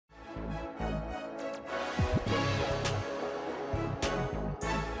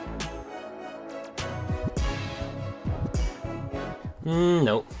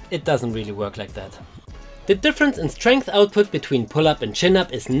No, it doesn't really work like that. The difference in strength output between pull-up and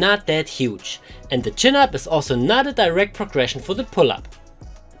chin-up is not that huge, and the chin-up is also not a direct progression for the pull-up.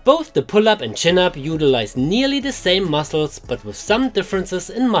 Both the pull-up and chin-up utilize nearly the same muscles, but with some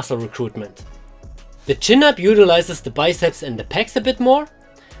differences in muscle recruitment. The chin-up utilizes the biceps and the pecs a bit more,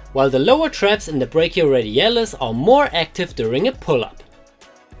 while the lower traps and the brachioradialis are more active during a pull-up.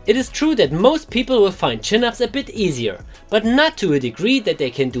 It is true that most people will find chin-ups a bit easier, but not to a degree that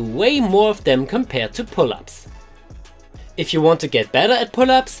they can do way more of them compared to pull-ups. If you want to get better at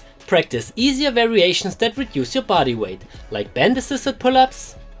pull-ups, practice easier variations that reduce your body weight, like band assisted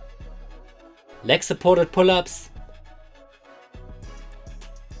pull-ups, leg supported pull-ups,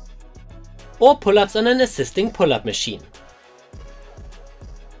 or pull-ups on an assisting pull-up machine.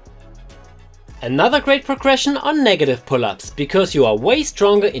 Another great progression are negative pull-ups, because you are way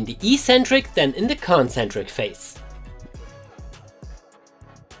stronger in the eccentric than in the concentric phase.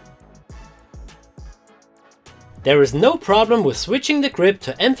 There is no problem with switching the grip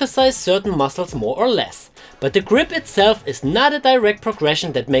to emphasize certain muscles more or less, but the grip itself is not a direct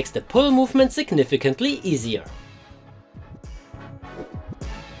progression that makes the pull movement significantly easier.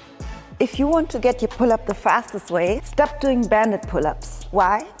 If you want to get your pull-up the fastest way, stop doing banded pull-ups.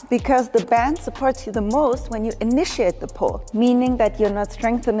 Why? Because the band supports you the most when you initiate the pull, meaning that you're not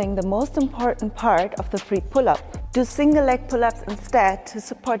strengthening the most important part of the free pull-up. Do single leg pull-ups instead to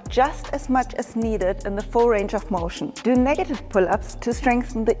support just as much as needed in the full range of motion. Do negative pull-ups to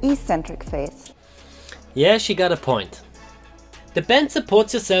strengthen the eccentric phase. Yeah, she got a point. The band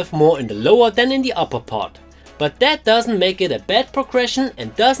supports yourself more in the lower than in the upper part. But that doesn't make it a bad progression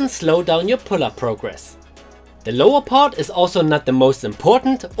and doesn't slow down your pull-up progress. The lower part is also not the most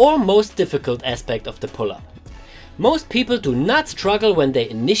important or most difficult aspect of the pull-up. Most people do not struggle when they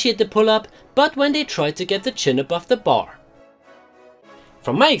initiate the pull-up, but when they try to get the chin above the bar.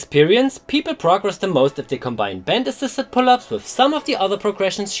 From my experience, people progress the most if they combine band assisted pull-ups with some of the other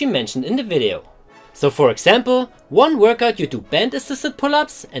progressions she mentioned in the video. So for example, one workout you do band assisted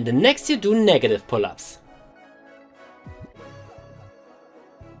pull-ups and the next you do negative pull-ups.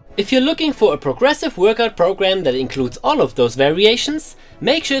 If you're looking for a progressive workout program that includes all of those variations,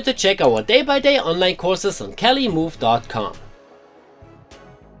 make sure to check our day-by-day online courses on CaliMove.com.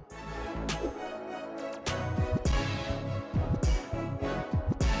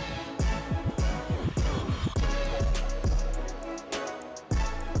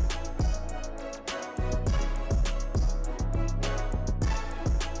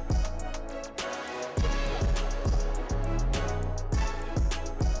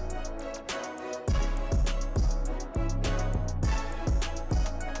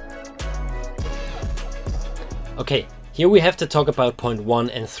 Okay, here we have to talk about point 1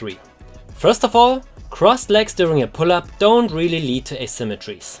 and 3. First of all, crossed legs during a pull-up don't really lead to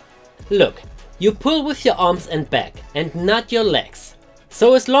asymmetries. Look, you pull with your arms and back and not your legs.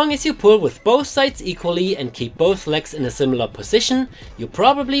 So as long as you pull with both sides equally and keep both legs in a similar position, you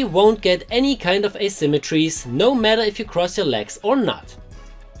probably won't get any kind of asymmetries, no matter if you cross your legs or not.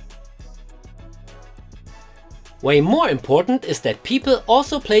 Way more important is that people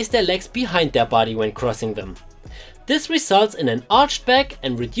also place their legs behind their body when crossing them. This results in an arched back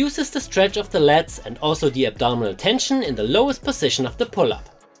and reduces the stretch of the lats and also the abdominal tension in the lowest position of the pull-up.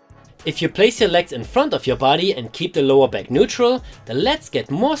 If you place your legs in front of your body and keep the lower back neutral, the lats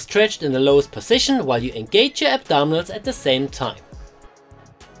get more stretched in the lowest position while you engage your abdominals at the same time.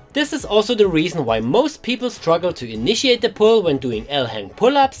 This is also the reason why most people struggle to initiate the pull when doing L-hang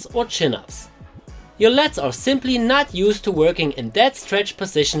pull-ups or chin-ups. Your lats are simply not used to working in that stretched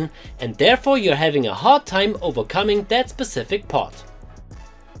position and therefore you're having a hard time overcoming that specific part.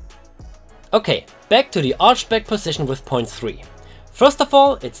 Okay, back to the arched back position with point 3. First of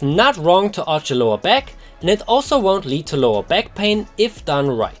all, it's not wrong to arch your lower back, and it also won't lead to lower back pain if done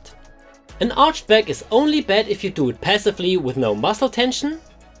right. An arched back is only bad if you do it passively with no muscle tension,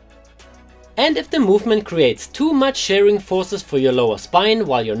 and if the movement creates too much shearing forces for your lower spine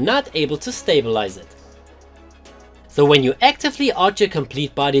while you're not able to stabilize it. So when you actively arch your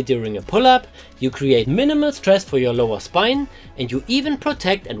complete body during a pull-up, you create minimal stress for your lower spine, and you even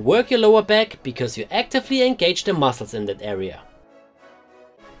protect and work your lower back because you actively engage the muscles in that area.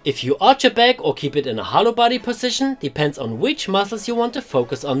 If you arch your back or keep it in a hollow body position depends on which muscles you want to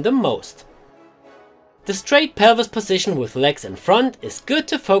focus on the most. The straight pelvis position with legs in front is good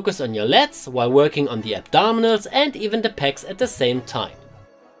to focus on your lats while working on the abdominals and even the pecs at the same time.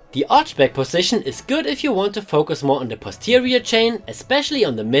 The arched back position is good if you want to focus more on the posterior chain, especially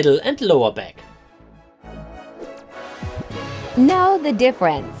on the middle and lower back. Know the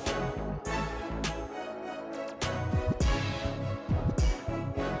difference.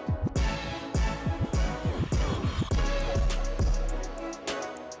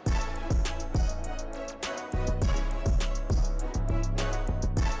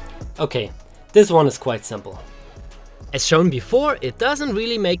 Okay, this one is quite simple. As shown before, it doesn't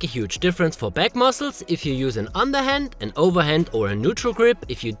really make a huge difference for back muscles if you use an underhand, an overhand or a neutral grip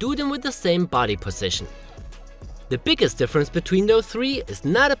if you do them with the same body position. The biggest difference between those three is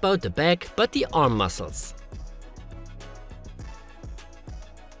not about the back but the arm muscles.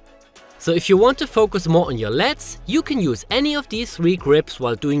 So if you want to focus more on your lats, you can use any of these three grips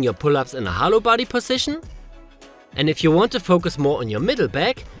while doing your pull-ups in a hollow body position. And if you want to focus more on your middle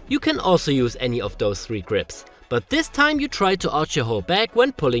back, you can also use any of those three grips. But this time you try to arch your whole back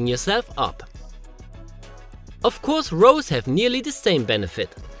when pulling yourself up. Of course, rows have nearly the same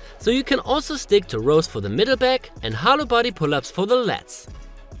benefit. So you can also stick to rows for the middle back and hollow body pull-ups for the lats.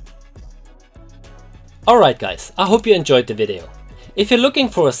 Alright guys, I hope you enjoyed the video. If you're looking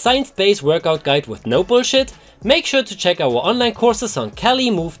for a science-based workout guide with no bullshit, make sure to check our online courses on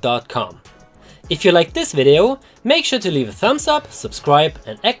CaliMove.com. If you liked this video, make sure to leave a thumbs up, subscribe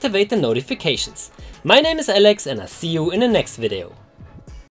and activate the notifications. My name is Alex and I'll see you in the next video.